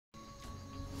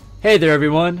Hey there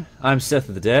everyone, I'm Seth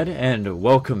of the Dead, and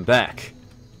welcome back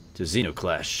to Zeno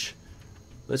Clash.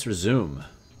 Let's resume,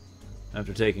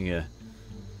 after taking a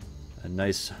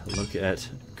nice look at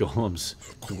Golem's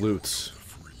glutes.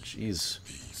 Jeez.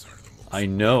 I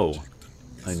know,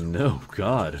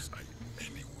 God.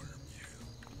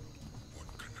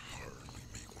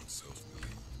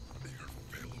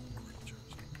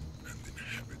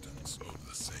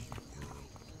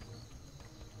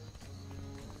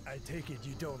 I take it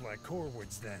you don't like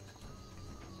Corwids then.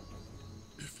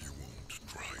 If you won't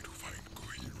try to find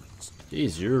coherence.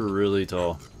 Jeez, you're really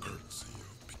tall. The courtesy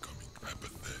of becoming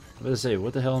apathetic. I was gonna say,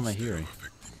 what the hell am I hearing?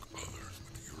 Affecting others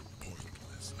with your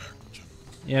pointless actions.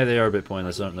 Yeah, they are a bit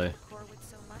pointless, aren't they? Corwids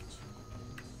so much.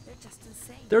 They're just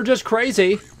insane. They're just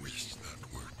crazy! I wish that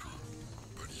were true,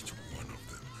 but each one of them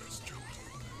has chosen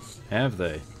this. Have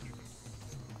they?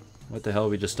 What the hell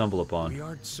we just stumble upon? We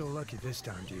aren't so lucky this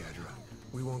time, Deidre.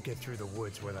 We won't get through the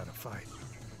woods without a fight.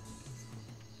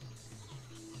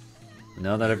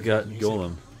 Now that I've got Music.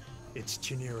 Golem. It's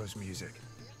Chinero's music,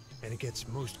 and it gets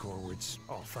most Corwids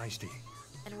all feisty.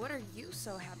 And what are you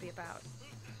so happy about?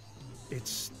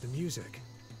 It's the music.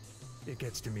 It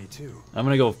gets to me too. I'm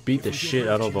gonna go beat If the we get shit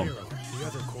rid out of them. Chinero, the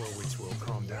other Corwids will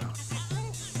calm down.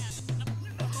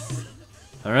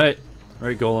 Alright.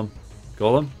 Alright, Golem.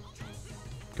 Golem?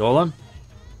 Golem?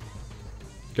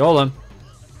 Golem!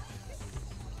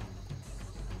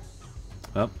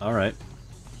 Oh, alright.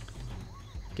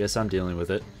 Guess I'm dealing with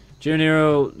it.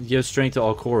 Junero gives strength to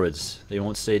all Corwids. They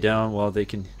won't stay down while they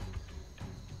can...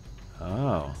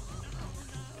 Oh.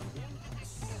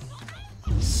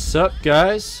 Sup,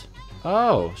 guys?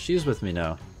 Oh, she's with me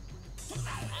now.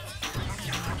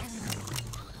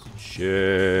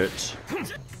 Shit.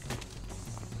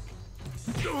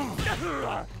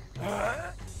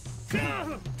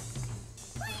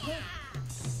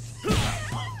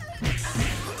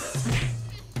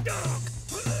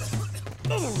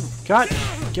 God,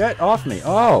 get off me.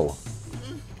 Oh.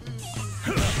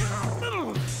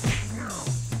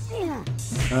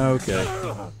 Okay.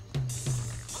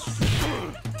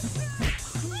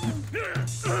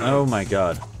 Oh my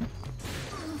God.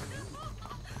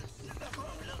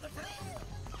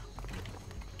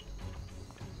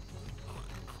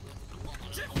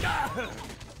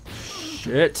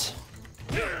 Shit.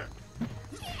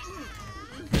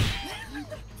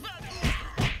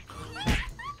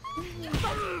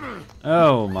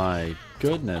 Oh my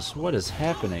goodness, what is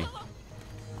happening?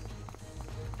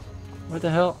 What the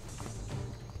hell?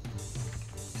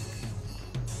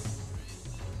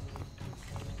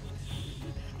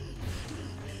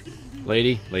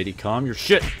 Lady, calm your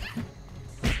shit!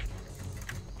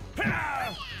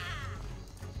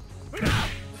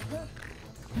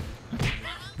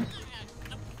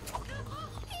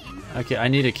 Okay, I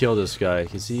need to kill this guy,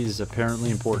 because he's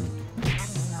apparently important.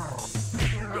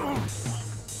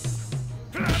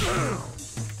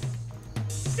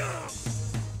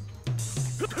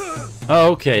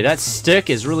 Oh, okay, that stick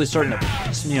is really starting to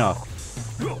piss me off.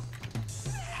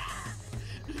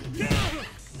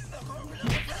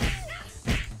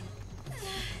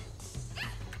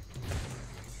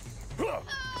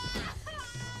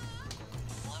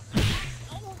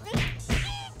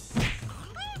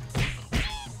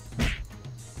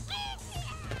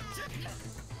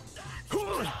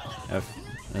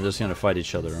 They're just gonna fight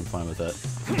each other, I'm fine with that.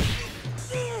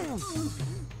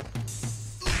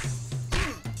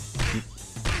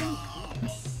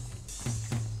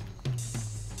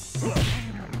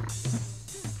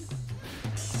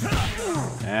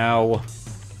 Ow.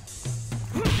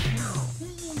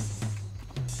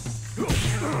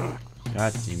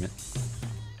 God damn it.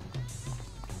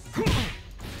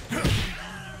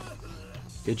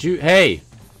 Could you... Hey! You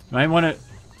might wanna...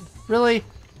 Really?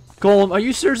 Golem, are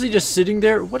you seriously just sitting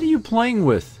there? What are you playing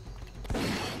with?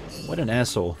 What an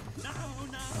asshole.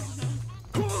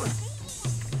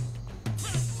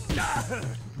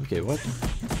 Okay, what?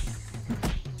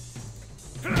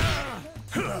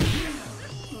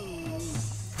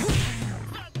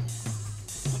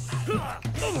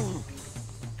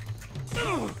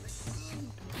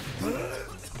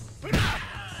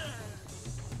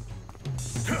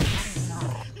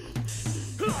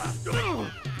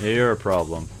 You're a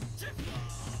problem.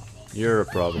 You're a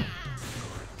problem.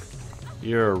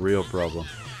 You're a real problem.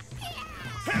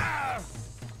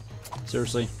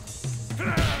 Seriously?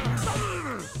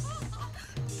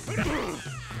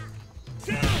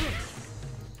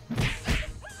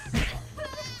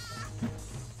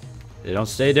 They don't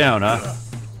stay down, huh?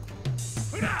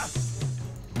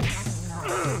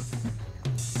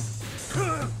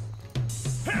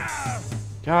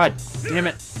 God damn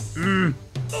it.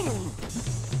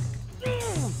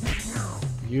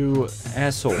 You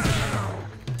asshole.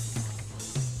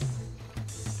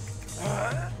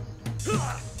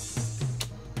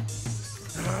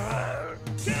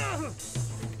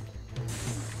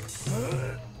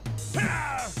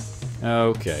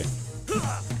 Okay.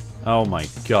 Oh my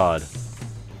god.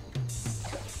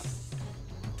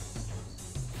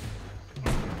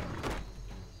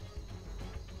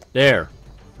 There.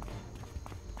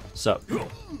 Sup.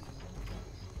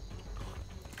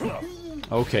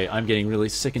 Okay, I'm getting really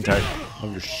sick and tired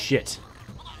of your shit.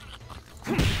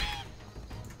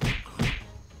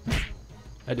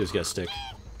 That dude's got a stick.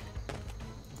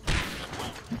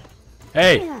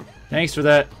 Hey! Thanks for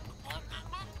that.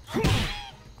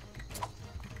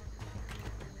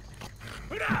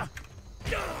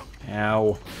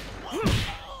 Ow.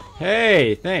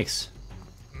 Hey, thanks.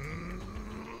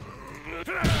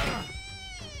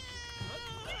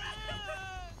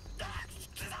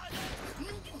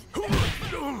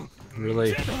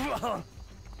 Really?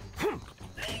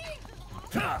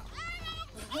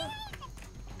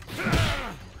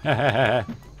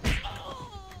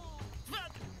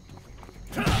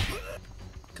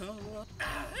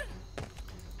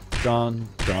 Dun,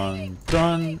 dun,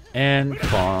 dun, and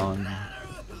fun.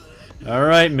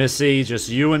 Alright, Missy, just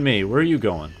you and me. Where are you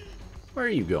going? Where are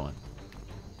you going?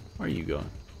 Where are you going?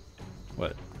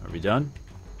 What? Are we done?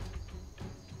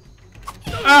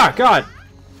 Ah, God!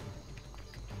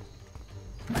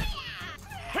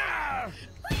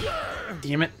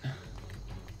 Damn it.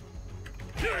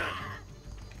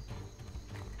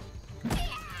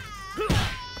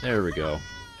 There we go.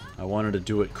 I wanted to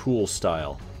do it cool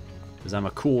style. Because I'm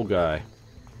a cool guy.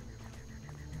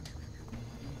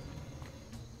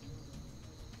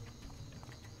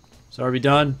 So are we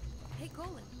done? Hey,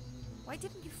 Golan, why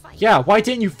didn't you fight? Yeah, why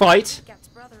didn't you fight? Gat's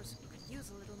brothers could use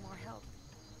a little more help.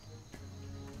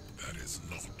 That is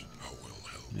not how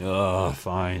we'll help. Oh,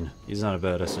 fine. He's not a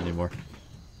badass anymore.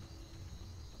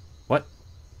 What?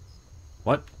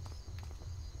 What?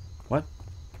 What?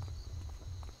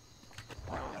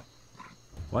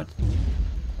 What?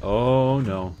 Oh,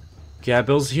 no.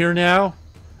 Gabble's here now?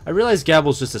 I realize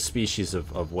Gabble's just a species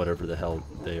of whatever the hell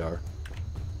they are.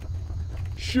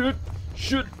 Shit!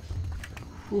 Shit!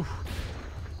 Whew.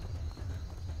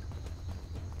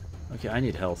 Okay, I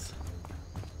need health.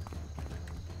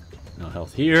 No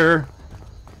health here.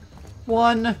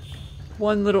 One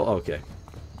little... Okay.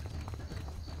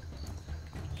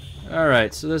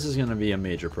 Alright, so this is gonna be a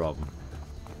major problem.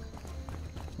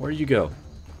 Where'd you go?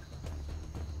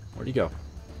 Where'd you go?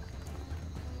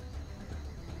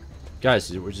 Guys,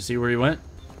 did you see where he went?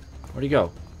 Where'd he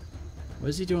go? What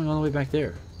is he doing all the way back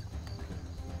there?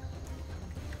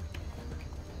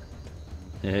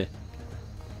 Eh.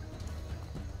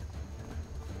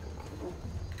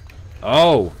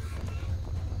 Oh!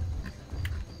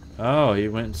 Oh, he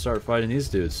went and started fighting these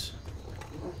dudes.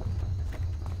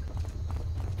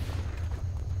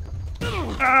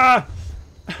 Ah!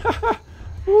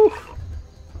 Woo.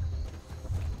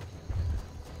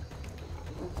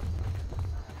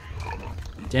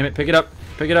 Damn it, pick it up.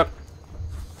 Pick it up.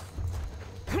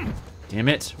 Damn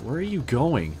it. Where are you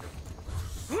going?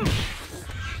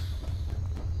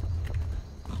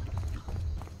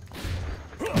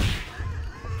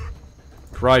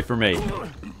 Cry for me.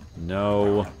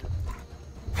 No.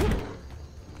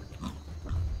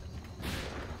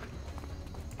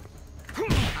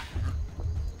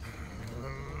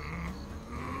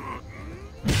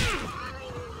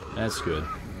 That's good.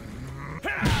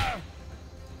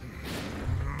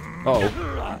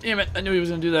 Uh-oh. Damn it, I knew he was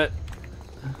gonna do that.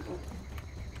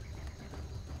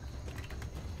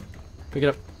 Pick it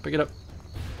up, pick it up.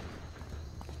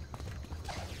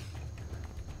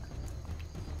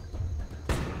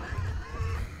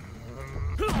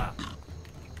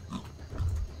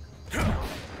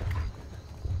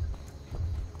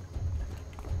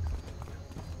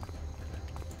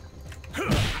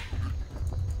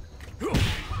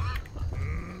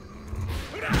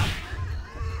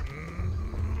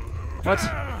 What?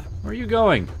 Where are you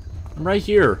going? I'm right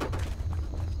here.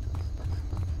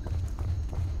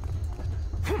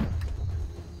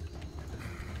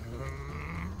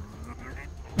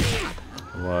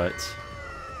 What?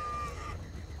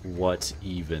 What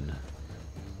even?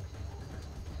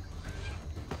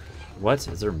 What?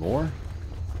 Is there more?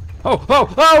 Oh!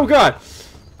 Oh! Oh, God!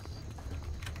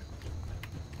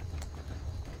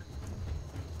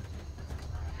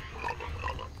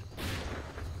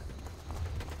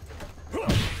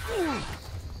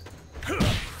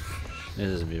 This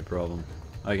is gonna be a problem.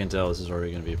 I can tell this is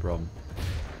already gonna be a problem.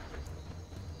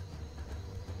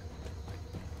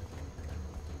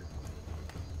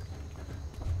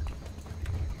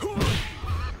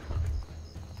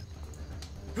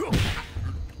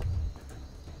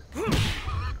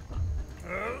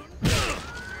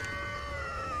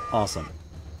 Awesome.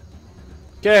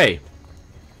 Okay.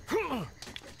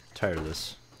 Tired of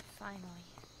this. Finally.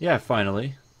 Yeah,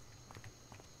 finally.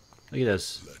 Look at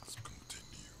this. Let's continue.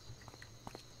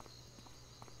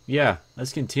 Yeah,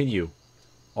 let's continue.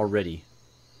 Already.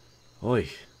 Oi.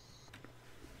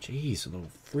 Jeez, a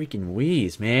little freaking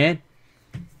wheeze, man.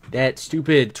 That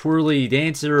stupid twirly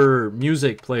dancer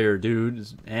music player dude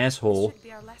is an asshole. This should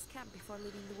be our last camp before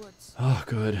leaving the woods. Oh,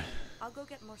 good. I'll go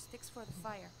get more sticks for the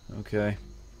fire. Okay.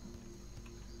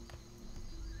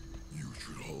 You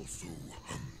should also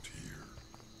hunt here.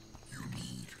 You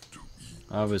need to eat.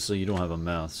 Obviously, you don't have a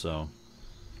mouth, so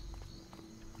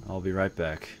I'll be right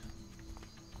back.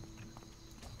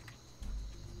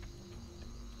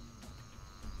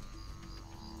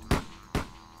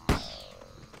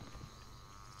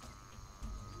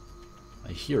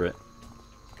 I hear it.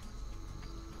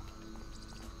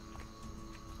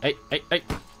 Hey, hey, hey!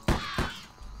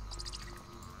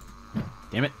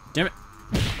 Damn it, damn it!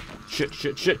 Shit,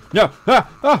 shit, shit! No! Ah!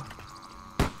 Ah!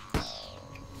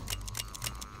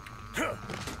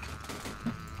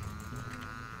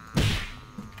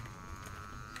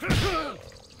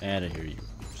 Out of here, you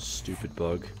stupid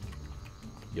bug.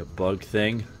 You bug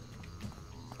thing.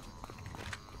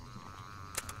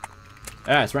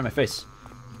 Ah, it's right in my face.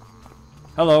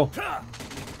 Hello.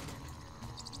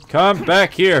 Come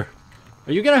back here.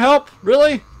 Are you gonna help?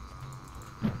 Really?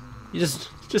 He just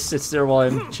sits there while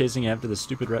I'm chasing after this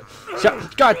stupid rat.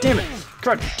 God damn it!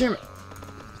 God damn it!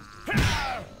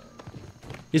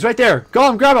 He's right there.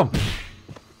 Gollum, grab him.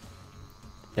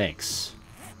 Thanks.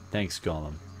 Thanks,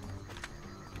 Gollum.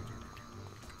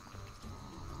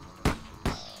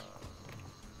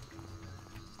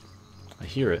 I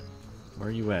hear it. Where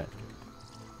are you at?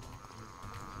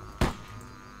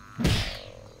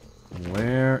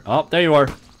 Where? Oh, there you are.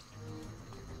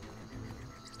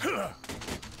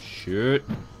 Shoot.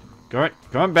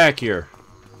 Come back here.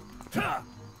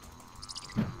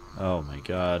 Oh my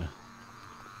god.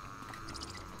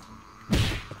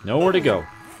 Nowhere to go.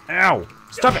 Ow!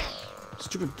 Stop it!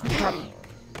 Stupid crap.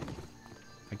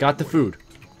 I got the food.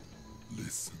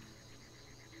 Listen.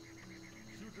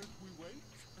 Shouldn't we wait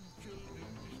until they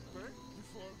disperse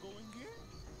before going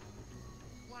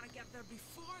in? Want to get there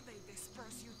before they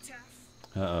disperse, you Teff?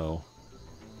 Uh-oh.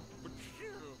 But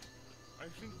still, I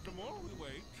think the more we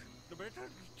wait, the better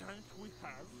the chance we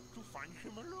have to find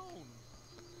him alone.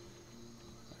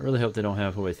 I really hope they don't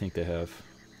have who I think they have.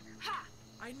 Ha!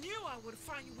 I knew I would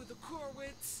find you with the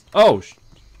Corwids. Oh!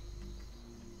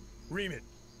 Remit,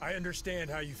 I understand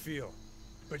how you feel,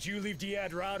 but you leave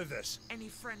Deadra out of this. Any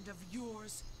friend of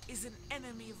yours is an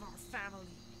enemy of our family.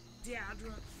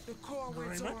 Deadra, the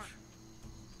Corwids, Very or... much.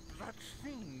 That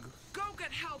thing. Go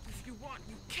get help if you want,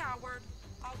 you coward.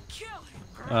 I'll kill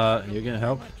him. You gonna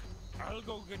help? I'll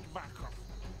go get backup.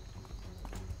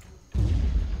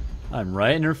 I'm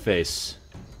right in her face.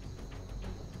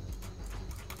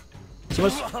 So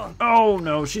much. Oh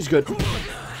no, she's good.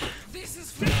 This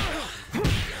is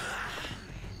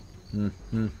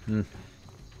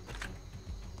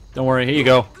Don't worry, here you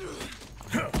go.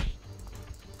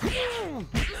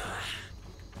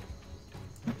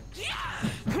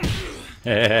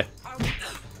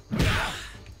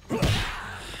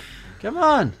 Come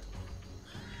on.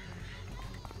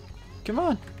 Come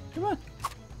on. Come on.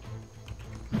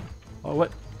 Oh,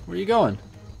 what? Where are you going?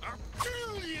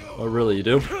 Oh, really, you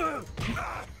do?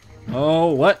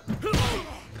 Oh, what?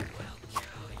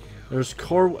 There's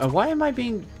why am I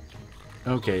being...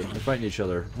 Okay, they're fighting each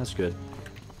other. That's good.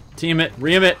 Team it.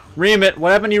 Ream it. Ream it.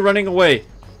 What happened to you running away?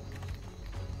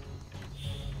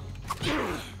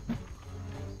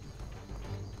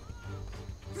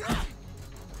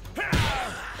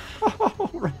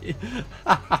 Right.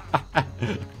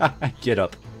 Get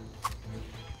up.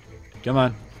 Come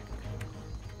on.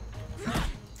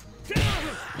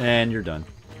 And you're done.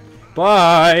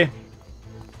 Bye!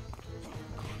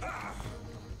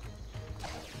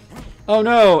 Oh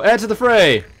no! Add to the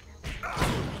fray!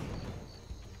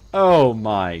 Oh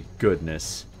my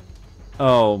goodness.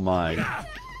 Oh my.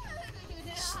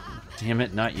 Damn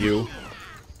it, not you.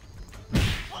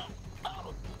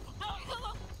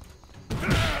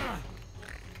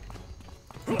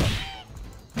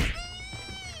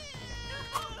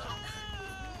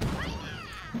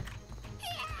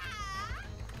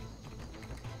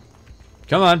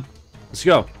 Come on, let's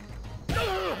go.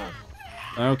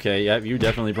 Okay, yeah, you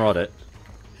definitely brought it.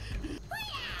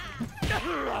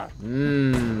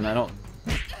 I don't...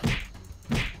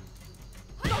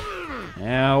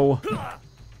 Ow.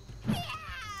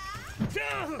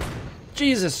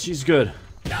 Jesus, she's good.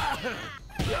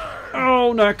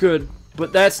 Oh, not good.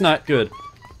 But that's not good.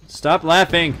 Stop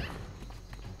laughing.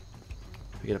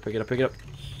 Pick it up, pick it up, pick it up.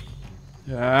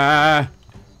 Ah!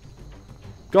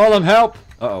 Golem, help!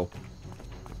 Uh-oh.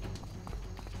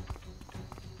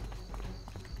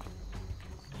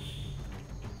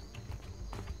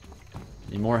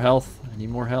 Need more health. I need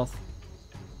more health.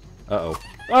 Uh-oh.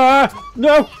 Ah!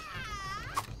 No!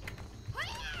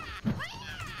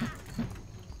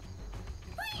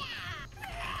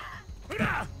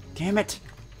 Damn it!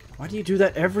 Why do you do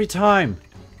that every time?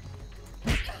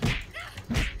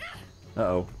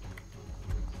 Uh-oh.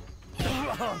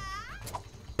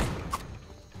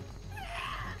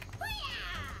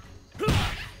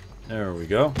 There we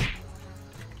go.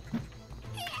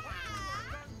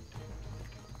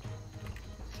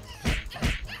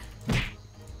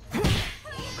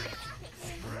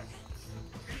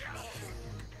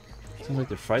 Sounds like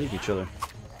they're fighting each other.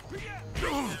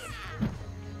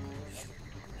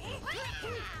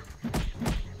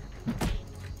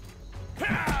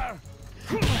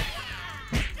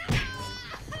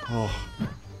 Oh,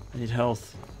 I need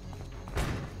health.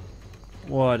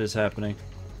 What is happening?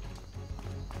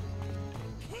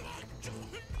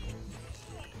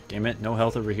 Damn it, no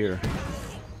health over here.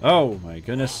 Oh my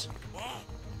goodness.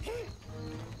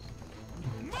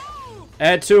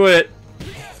 Add to it!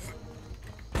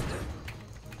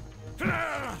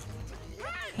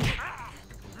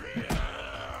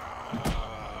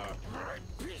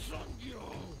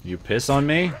 You piss on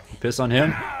me? You piss on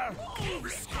him?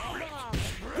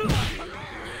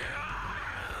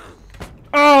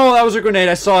 Oh, that was a grenade.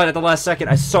 I saw it at the last second.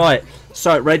 I saw it.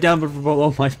 Saw it right down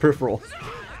below my peripheral.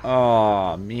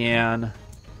 Oh, man.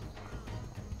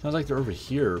 Sounds like they're over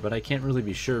here, but I can't really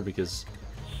be sure because...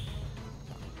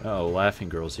 Oh, Laughing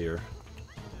Girl's here.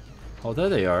 Oh, there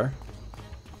they are.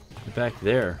 They're back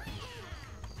there.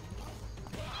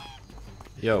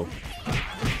 Yo.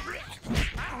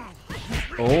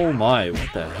 Oh my,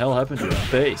 what the hell happened to your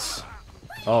face?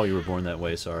 Oh, you were born that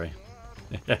way, sorry.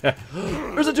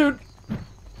 There's a dude!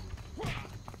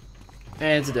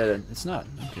 And it's a dead end. It's not.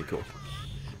 Okay, cool.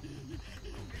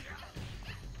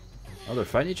 Oh, they're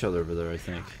fighting each other over there, I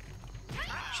think.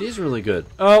 She's really good.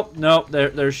 Oh, no,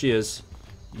 there she is.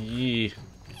 Yee.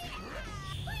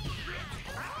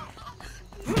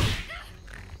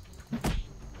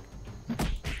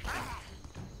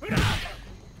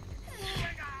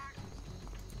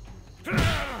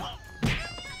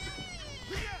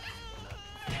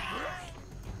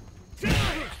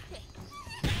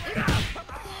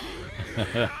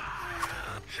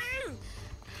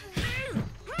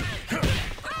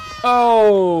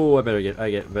 Oh, I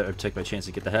better take my chance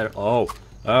to get the head. Oh,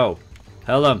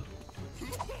 hell him.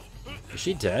 Is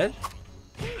she dead?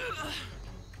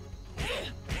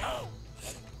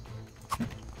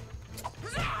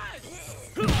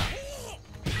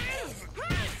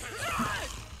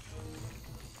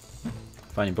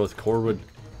 Finding both Corwood.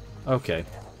 Okay.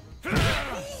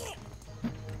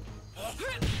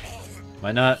 Am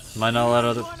I not allowed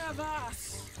other?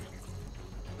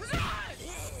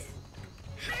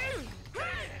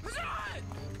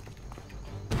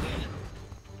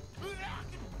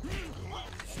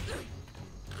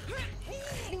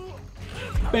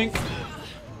 Bink.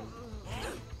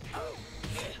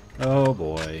 Oh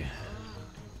boy.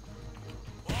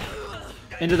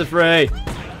 Into the fray.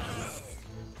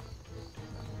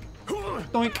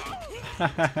 Doink.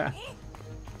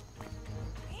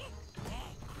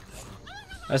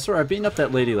 I swear I've beaten up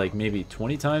that lady like maybe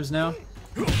 20 times now.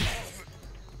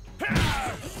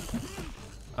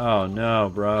 Oh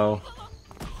no, bro.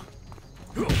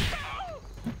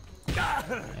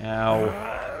 Ow.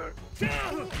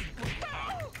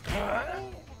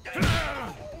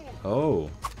 Oh.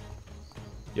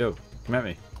 Yo, come at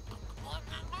me.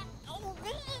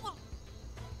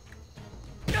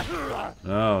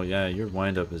 Oh, yeah, your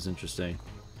wind-up is interesting.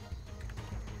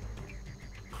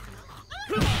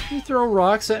 You throw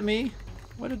rocks at me?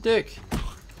 What a dick.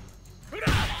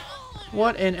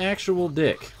 What an actual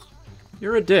dick.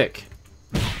 You're a dick.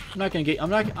 I'm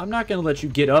not gonna let you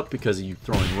get up because of you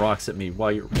throwing rocks at me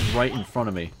while you're right in front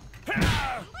of me.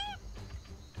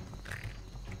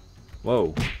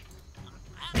 Whoa.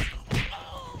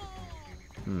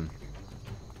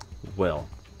 Well,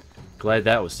 glad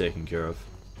that was taken care of.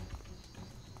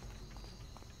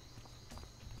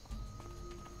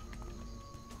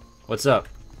 What's up?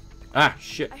 Ah,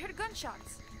 shit. I heard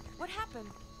gunshots. What happened?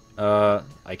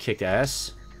 I kicked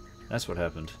ass. That's what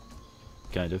happened.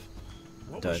 Kind of.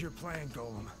 What was your plan,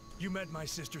 Golem? You met my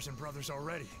sisters and brothers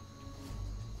already.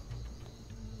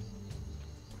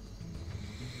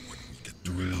 When we get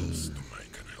to Hellstorm, I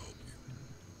can help you.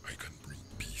 I can bring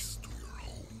peace to your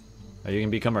home. Are you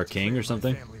gonna become our king or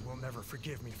something? My family will never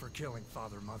forgive me for killing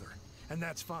Father Mother, and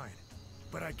that's fine.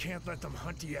 but I can't let them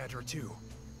hunt Deidre too.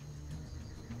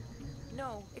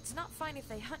 No, it's not fine if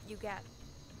they hunt you, Gat.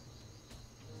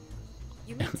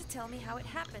 You need to tell me how it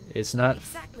happened. It's not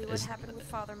exactly what happened with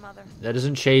Father Mother. That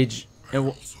doesn't change. I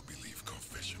also believe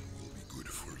confession will be good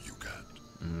for you, Cat.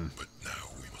 But now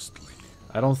we must leave.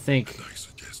 I don't think. And I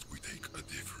suggest we take a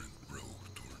different road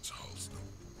towards Halston,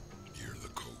 near the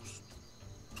coast,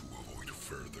 to avoid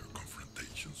further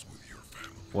confrontations with your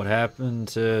family. What happened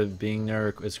to being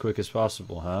there as quick as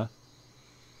possible, huh?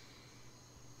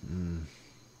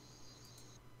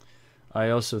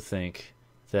 I also think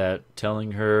that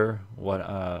telling her what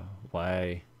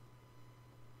why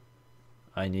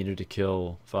I needed to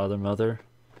kill Father Mother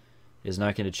is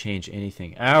not going to change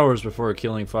anything. Hours before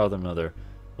killing Father Mother,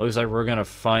 looks like we're going to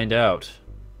find out.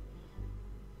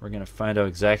 We're going to find out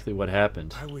exactly what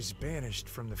happened. I was banished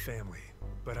from the family,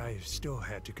 but I still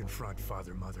had to confront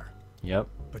Father Mother. Yep.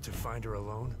 But to find her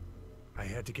alone, I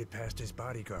had to get past his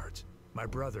bodyguards, my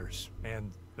brothers,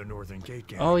 and the Northern Gate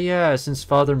gang. Oh yeah, since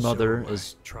Father Mother So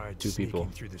is I tried two sneaking people.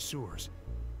 through the sewers,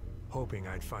 hoping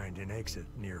I'd find an exit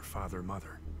near Father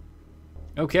Mother.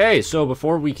 Okay, so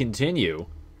before we continue,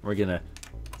 we're gonna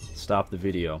stop the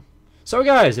video. So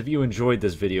guys, if you enjoyed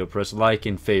this video, press like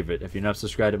and favorite. If you're not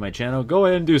subscribed to my channel, go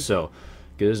ahead and do so,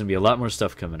 because there's gonna be a lot more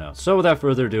stuff coming out. So without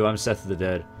further ado, I'm Seth of the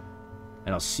Dead,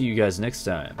 and I'll see you guys next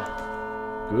time.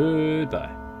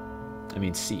 Goodbye. I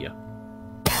mean, see ya.